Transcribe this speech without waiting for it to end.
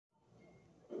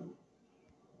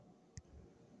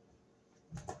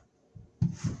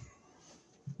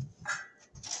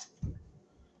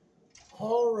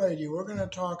Alrighty, we're going to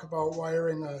talk about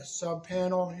wiring a sub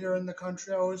panel here in the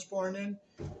country I was born in.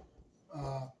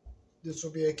 This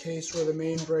will be a case where the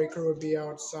main breaker would be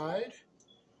outside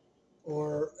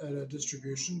or at a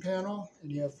distribution panel,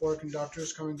 and you have 4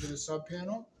 conductors coming to the sub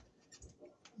panel.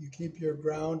 You keep your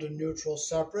ground and neutral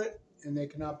separate, and they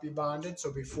cannot be bonded.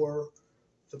 So before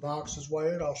the box is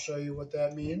wired, I'll show you what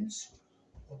that means.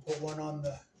 We'll put one on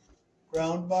the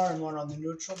ground bar and one on the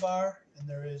neutral bar, and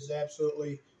there is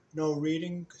absolutely no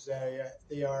reading because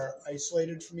they are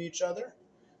isolated from each other,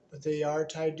 but they are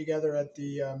tied together at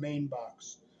the main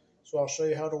box. So I'll show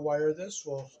you how to wire this.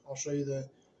 I'll show you the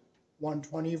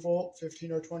 120 volt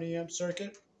 15 or 20 amp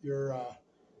circuit, your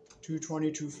 220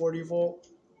 240 volt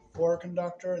 4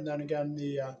 conductor, and then again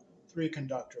the 3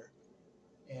 conductor,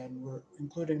 and we're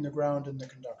including the ground and the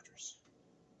conductors.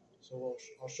 So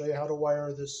I'll show you how to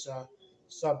wire this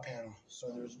sub panel. So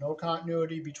there's no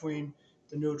continuity between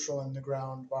the neutral and the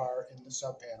ground bar in the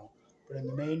sub panel, but in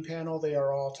the main panel they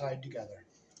are all tied together.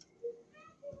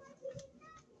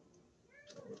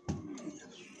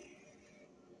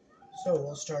 So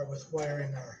we'll start with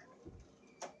wiring our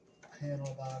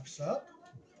panel box up.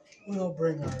 We'll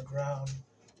bring our ground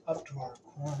up to our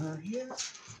corner here.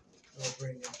 We'll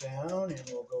bring it down and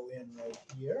we'll go in right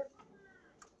here.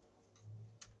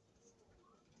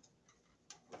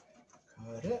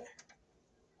 Cut it.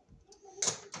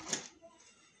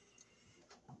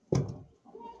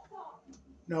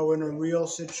 Now in a real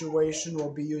situation,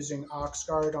 we'll be using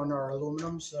Oxguard on our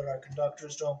aluminum so that our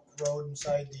conductors don't corrode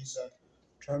inside these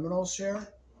terminals here.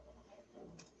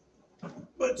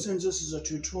 But since this is a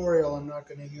tutorial, I'm not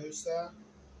going to use that.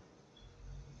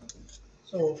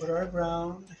 So we'll put our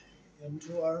ground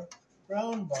into our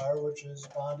ground bar, which is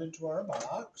bonded to our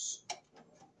box.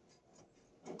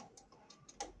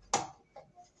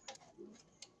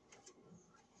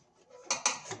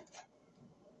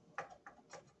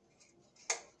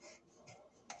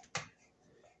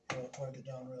 We'll plug it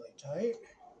down really tight.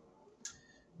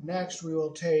 Next, we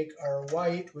will take our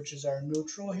white, which is our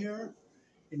neutral here,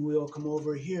 and we will come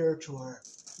over here to our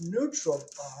neutral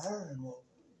bar, and we'll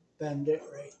bend it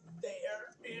right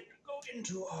there and go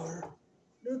into our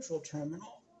neutral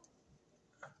terminal.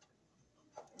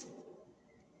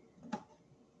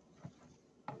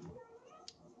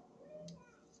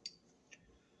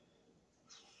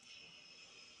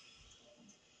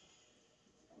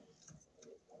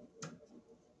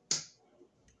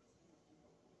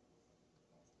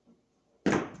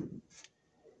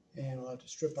 And we'll have to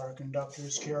strip our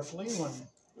conductors carefully when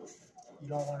you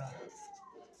don't want to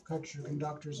cut your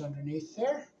conductors underneath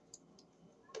there.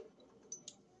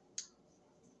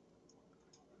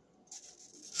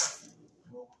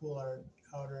 We'll pull our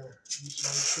outer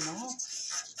insulation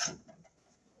off.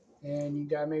 And you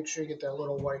gotta make sure you get that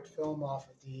little white film off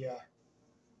of the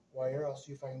wire. I'll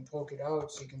see if I can poke it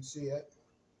out so you can see it.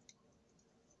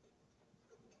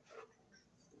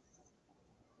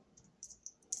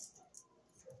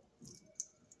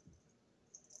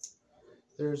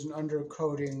 There's an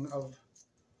undercoating of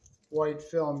white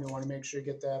film. You want to make sure you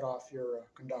get that off your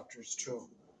conductors too.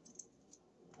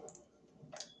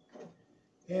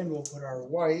 And we'll put our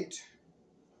white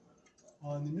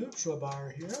on the neutral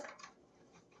bar here.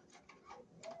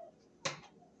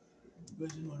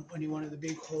 Goes in any one of the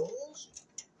big holes.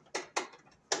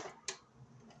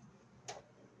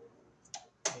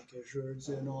 Making sure it's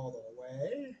in all the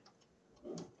way.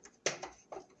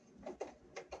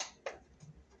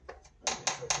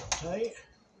 Tight.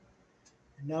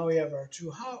 And now we have our 2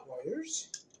 hot wires.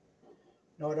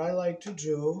 Now what I like to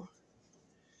do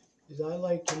is I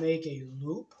like to make a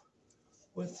loop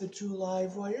with the 2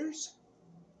 live wires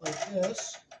like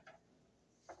this.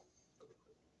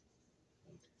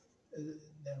 And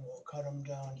then we'll cut them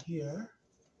down here.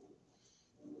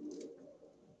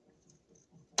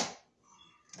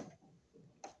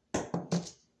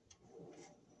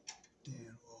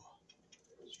 And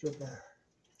we'll strip our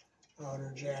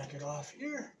outer jacket off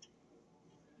here.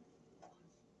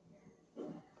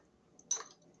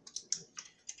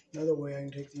 Another way I can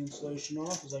take the insulation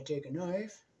off is I take a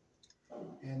knife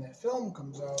and that film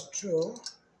comes out too.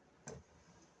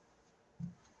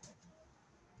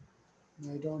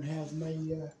 And I don't have my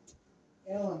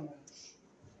Allen wrench.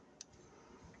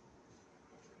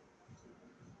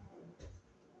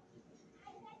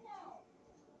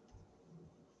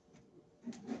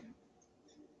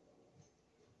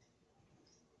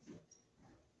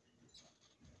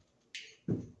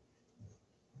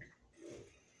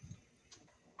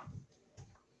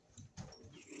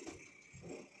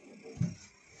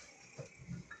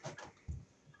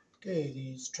 Okay,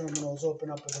 these terminals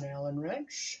open up with an Allen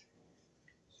wrench.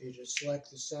 So you just select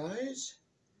the size,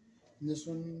 And this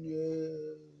one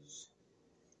is,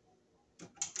 so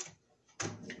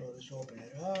let's open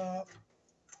it up.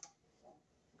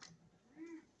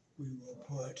 We will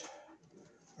put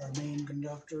our main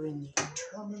conductor in the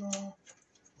terminal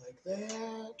like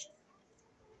that,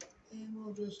 and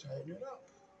we'll just tighten it up.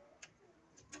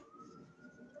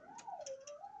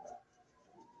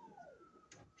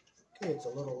 Okay, it's a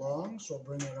little long, so I'll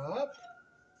bring it up.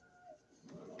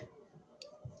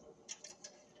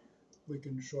 We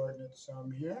can shorten it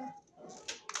some here.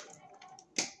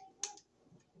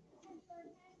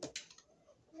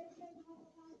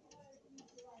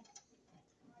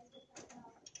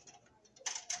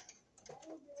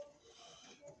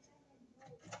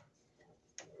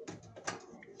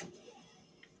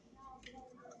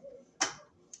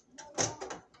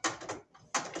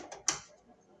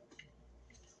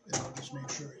 And I'll just make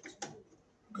sure it's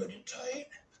good and tight.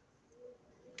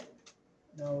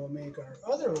 Now we'll make our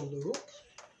other loop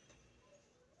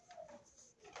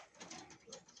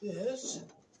like this,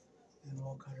 and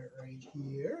we'll cut it right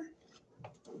here.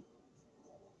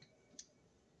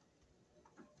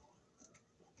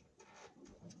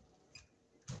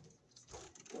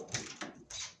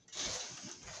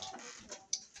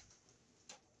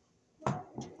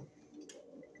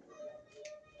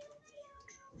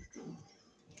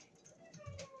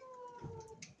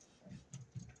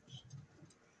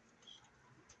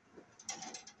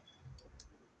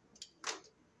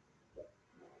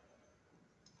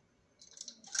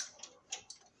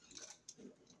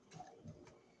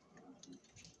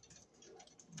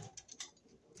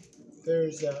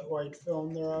 There's that white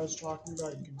film there I was talking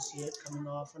about. You can see it coming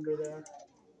off under there.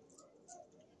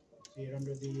 See it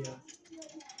under the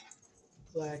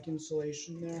black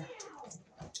insulation there.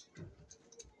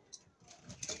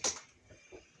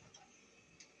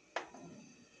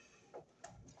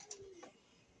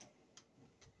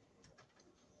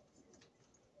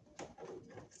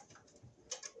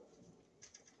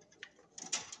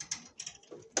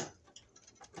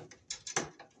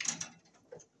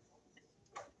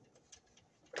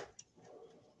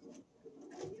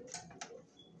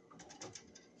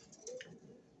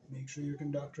 Make sure your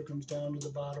conductor comes down to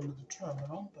the bottom of the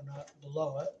terminal, but not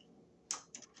below it.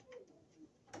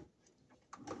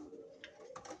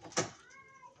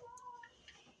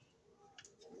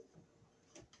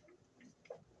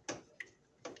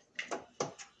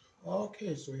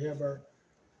 Okay, so we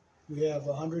have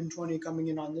 120 coming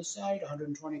in on this side,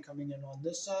 120 coming in on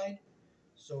this side.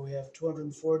 So we have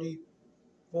 240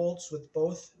 volts with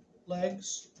both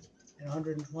legs, and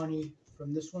 120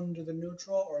 from this one to the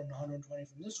neutral, or 120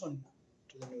 from this one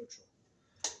to the neutral.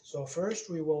 So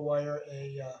first we will wire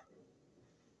a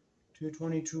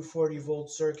 220, 240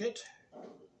 volt circuit.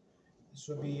 This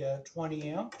will be a 20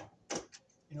 amp.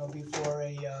 It'll be for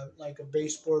a like a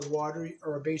baseboard water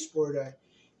or a baseboard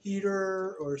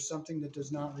heater or something that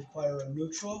does not require a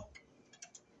neutral.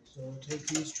 So we'll take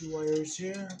these two wires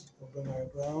here. We'll bring our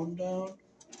ground down,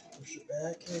 push it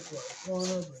back here to our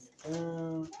corner, bring it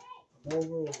down, come over.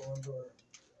 We'll go into our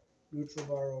neutral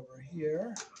bar over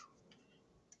here.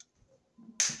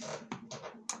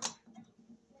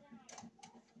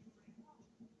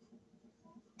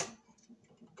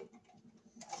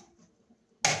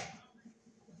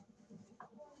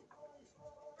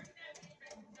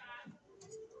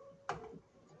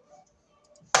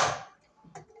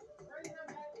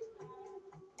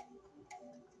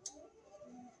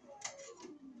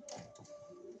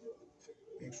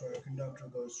 Make sure our conductor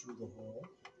goes through the hole.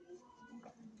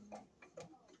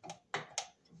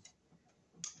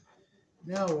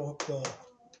 Now we'll hook the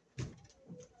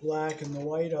black and the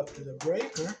white up to the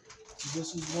breaker.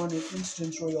 This is one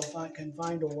instance where you'll can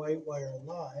find a white wire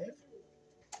live.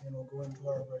 And we'll go into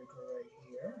our breaker right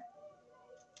here.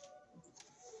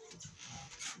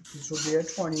 This will be a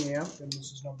 20 amp, and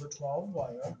this is number 12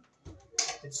 wire.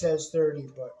 It says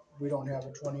 30, but we don't have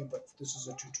a 20, but this is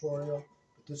a tutorial.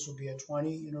 But this will be a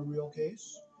 20 in a real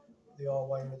case. They all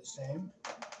wire the same.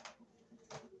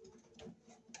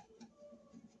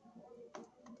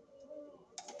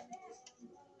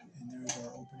 And there's our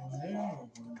opening there. We'll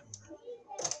go into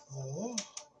our hole.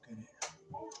 Get it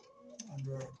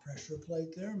under our pressure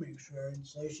plate there. Make sure our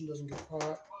insulation doesn't get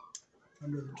caught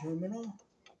under the terminal.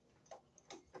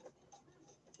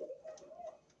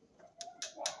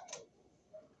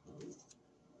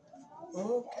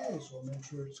 Okay, so we'll make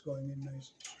sure it's going in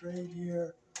nice and straight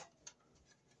here.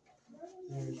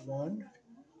 There's one.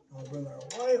 I'll bring our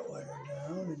white wire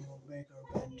down and we'll make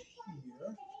our bend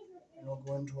here. And we'll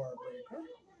go into our breaker.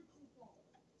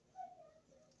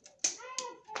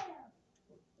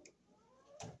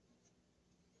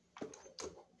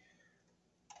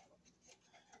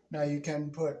 Now you can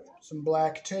put some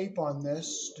black tape on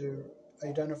this to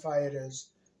identify it as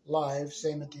live,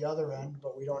 same at the other end,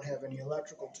 but we don't have any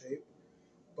electrical tape.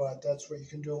 But that's what you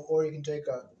can do, or you can take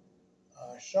a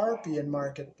Sharpie and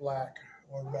mark it black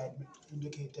or red to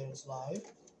indicate that it's live.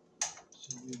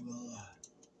 So we will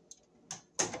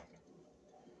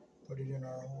put it in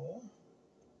our hole.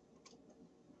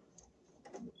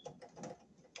 Make sure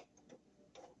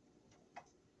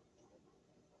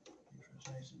it's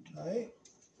nice and tight.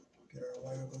 Get our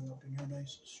wire going up in here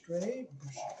nice and straight and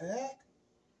push it back.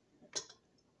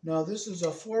 Now this is a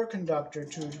 4-conductor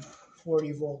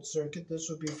 240 volt circuit. This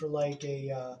would be for like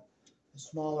a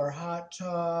smaller hot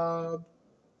tub,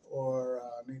 or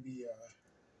maybe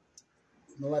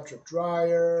an electric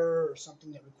dryer, or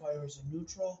something that requires a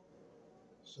neutral.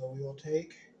 So we'll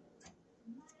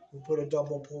put a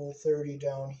double pole 30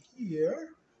 down here,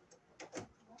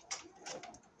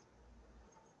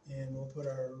 and we'll put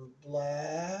our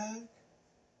black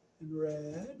and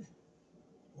red.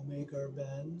 We'll make our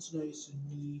bends nice and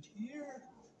neat here.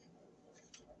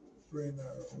 Bring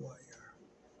our wire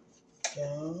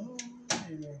down,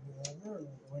 and we'll go over and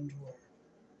we'll go into our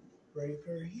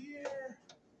breaker here.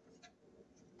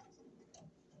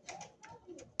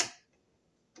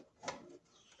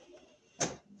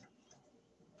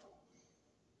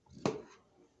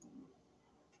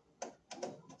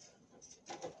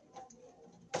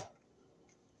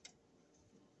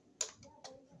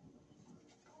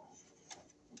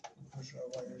 Push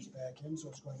our wires back in so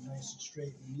it's going nice and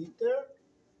straight and neat there.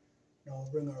 Now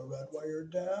we'll bring our red wire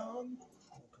down.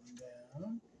 We'll come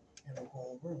down, and we'll go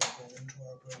over and we'll go into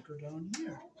our breaker down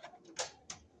here.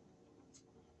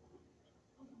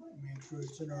 Make sure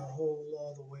it's in our hole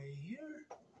all the way here.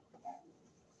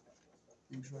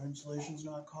 Make sure our insulation's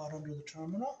not caught under the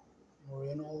terminal. We're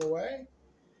in all the way.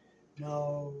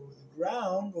 Now the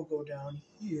ground will go down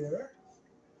here.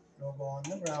 It'll go on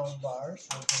the ground bar, so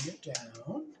we'll bring it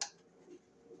down.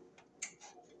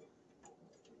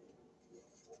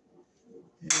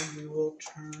 And we will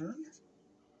turn.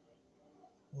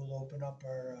 We'll open up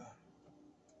our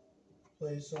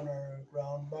place on our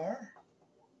ground bar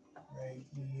right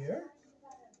here.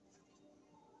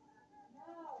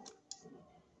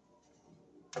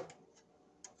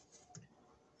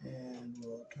 And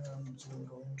we'll turn so we'll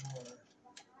go into our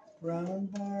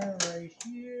ground bar right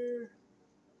here.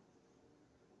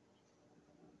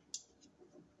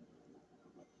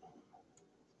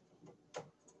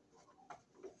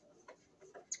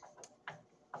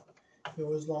 If it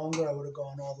was longer, I would have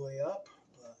gone all the way up,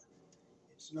 but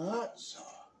it's not, so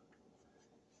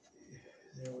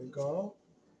there we go.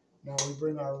 Now we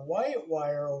bring our white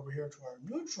wire over here to our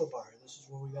neutral bar. This is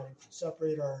where we got to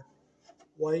separate our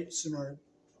whites and our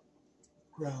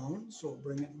ground, so we'll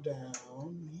bring it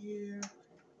down here,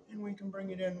 and we can bring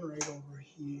it in right over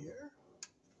here.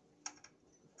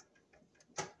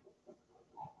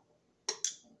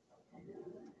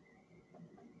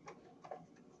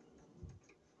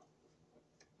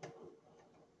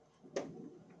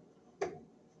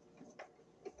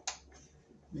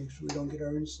 Make sure we don't get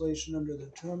our insulation under the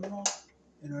terminal,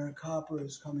 and our copper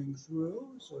is coming through,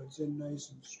 so it's in nice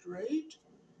and straight.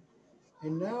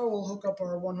 And now we'll hook up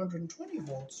our 120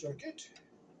 volt circuit.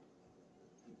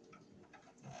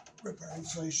 Rip our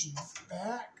insulation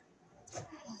back.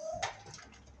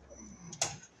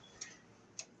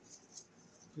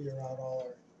 Clear out all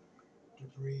our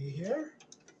debris here.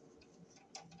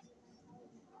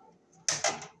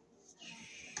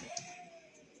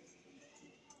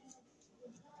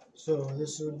 So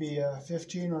this would be a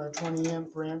 15 or a 20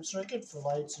 amp ramp circuit for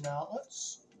lights and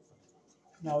outlets.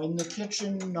 Now in the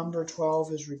kitchen, number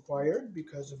 12 is required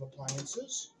because of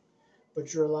appliances,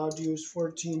 but you're allowed to use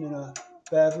 14 in a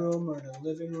bedroom or in a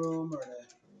living room or in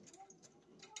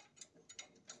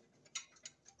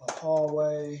a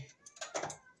hallway.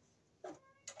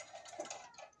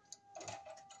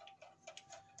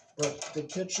 But the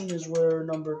kitchen is where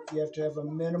you have to have a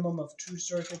minimum of 2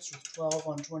 circuits with 12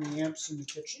 on 20 amps in the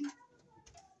kitchen.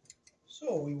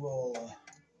 So we will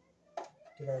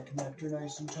get our connector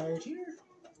nice and tight here.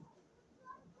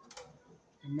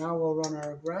 And now we'll run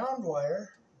our ground wire.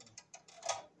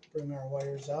 Bring our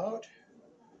wires out.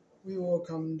 We will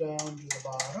come down to the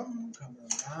bottom, come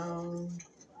around,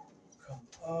 come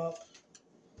up.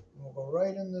 And we'll go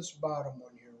right in this bottom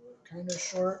one here. We're kind of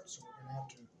short, so we're going to have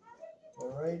to go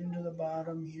right into the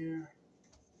bottom here.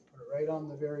 Put it right on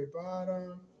the very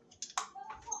bottom.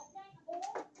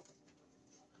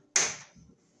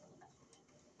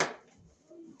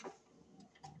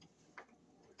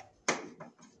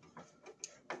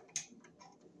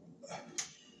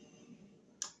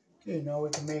 Okay, now we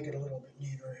can make it a little bit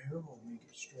neater here. We'll make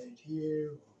it straight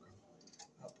here. We'll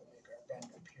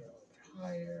here a little bit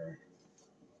higher.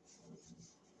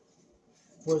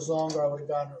 If it was longer, I would have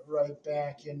gotten it right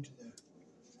back into the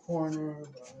corner,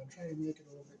 but I'm going to try to make it a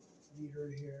little bit neater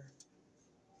here.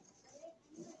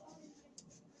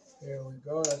 There we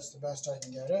go, that's the best I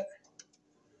can get it.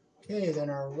 Okay, then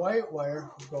our white wire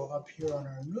will go up here on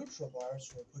our neutral bar,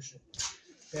 so we'll push it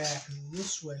back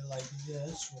this way like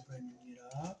this. We'll bend it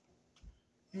up,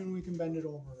 and we can bend it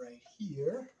over right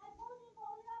here.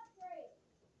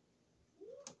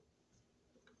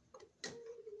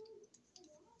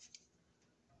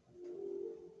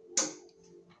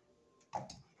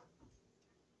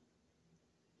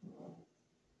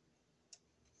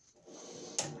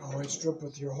 Always strip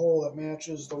with your hole that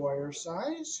matches the wire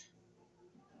size.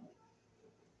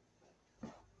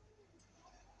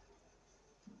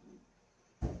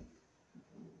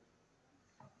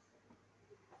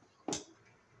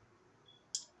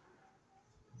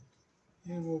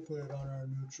 And we'll put it on our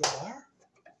neutral bar.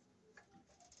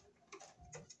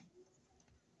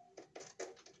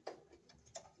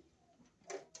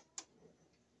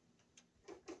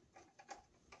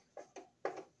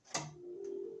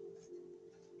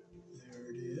 There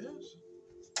it is.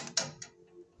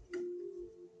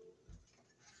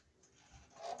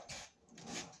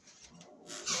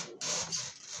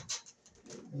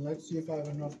 And let's see if I have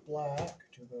enough black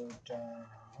to go down,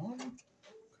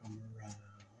 come around,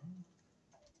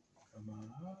 come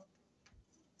up.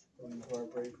 Going to our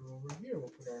breaker over here.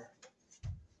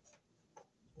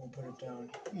 We'll put it down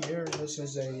here. This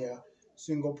is a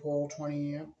single pole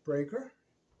 20 amp breaker.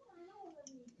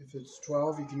 If it's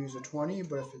 12, you can use a 20,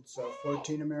 but if it's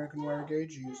 14 American wire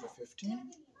gauge, you use a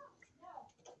 15.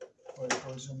 Or it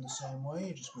goes in the same way.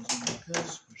 It just goes in like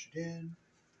this. Push it in.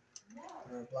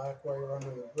 Put our black wire under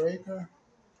the breaker.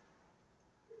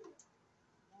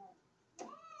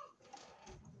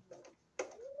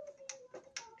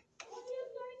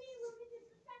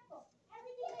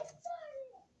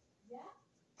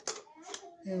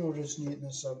 And we'll just neaten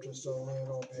this up just a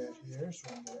little bit here, so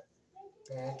we can get it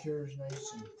back here is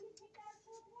nice and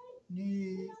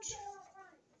neat.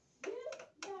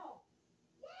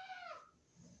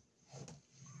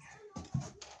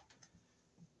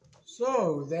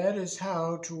 So that is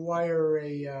how to wire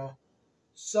a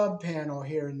sub panel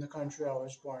here in the country I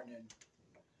was born in.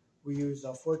 We use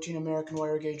a 14 American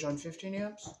wire gauge on 15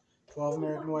 amps, 12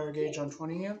 American wire gauge on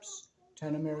 20 amps,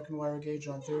 10 American wire gauge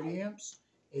on 30 amps,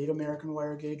 8 American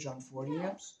wire gauge on 40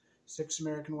 amps, 6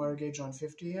 American wire gauge on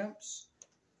 50 amps.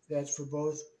 That's for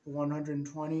both the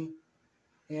 120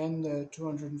 and the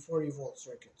 240 volt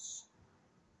circuits.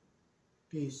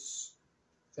 Peace.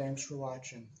 Thanks for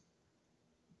watching.